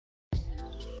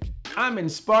I'm in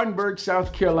Spartanburg,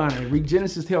 South Carolina at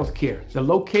Regenesis Healthcare, the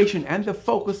location and the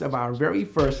focus of our very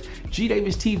first G.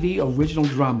 Davis TV original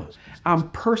drama. I'm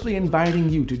personally inviting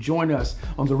you to join us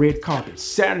on the red carpet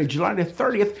Saturday, July the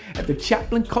 30th at the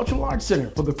Chaplin Cultural Arts Center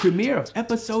for the premiere of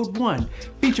Episode 1,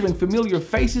 featuring familiar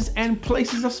faces and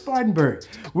places of Spartanburg.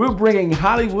 We're bringing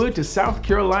Hollywood to South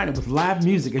Carolina with live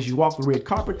music as you walk the red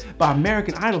carpet by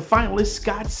American Idol finalist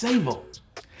Scott Sable,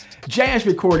 jazz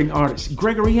recording artist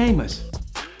Gregory Amos,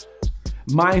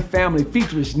 My Family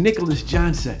featurist Nicholas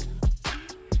Johnson,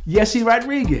 Yessie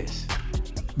Rodriguez,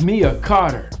 Mia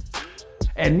Carter,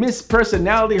 and Miss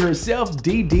Personality herself,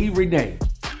 DeeDee Renee.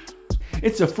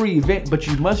 It's a free event, but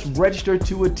you must register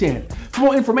to attend. For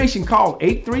more information, call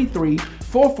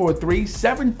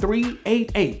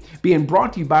 833-443-7388. Being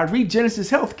brought to you by Regenesis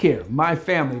Healthcare, My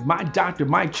Family, My Doctor,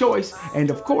 My Choice,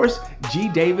 and of course, G.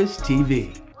 Davis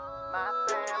TV.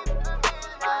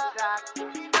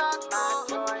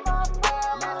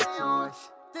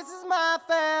 This is my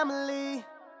family.